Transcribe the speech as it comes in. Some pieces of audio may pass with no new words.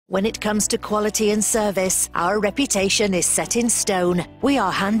When it comes to quality and service, our reputation is set in stone. We are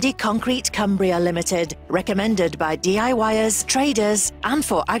Handy Concrete Cumbria Limited, recommended by DIY-ers, traders, and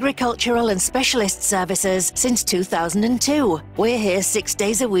for agricultural and specialist services since 2002. We're here 6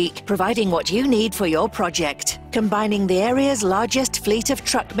 days a week, providing what you need for your project. Combining the area's largest fleet of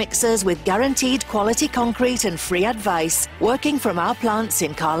truck mixers with guaranteed quality concrete and free advice, working from our plants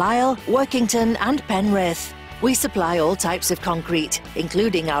in Carlisle, Workington, and Penrith. We supply all types of concrete,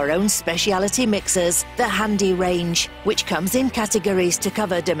 including our own speciality mixers, the Handy range, which comes in categories to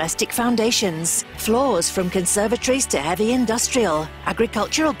cover domestic foundations, floors from conservatories to heavy industrial,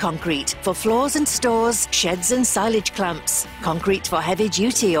 agricultural concrete for floors and stores, sheds and silage clamps, concrete for heavy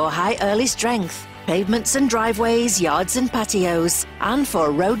duty or high early strength, pavements and driveways, yards and patios, and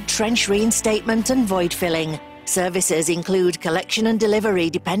for road trench reinstatement and void filling. Services include collection and delivery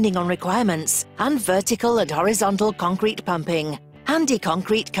depending on requirements, and vertical and horizontal concrete pumping. Handy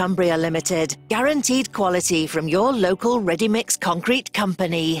Concrete Cumbria Limited, guaranteed quality from your local ready-mix concrete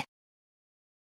company.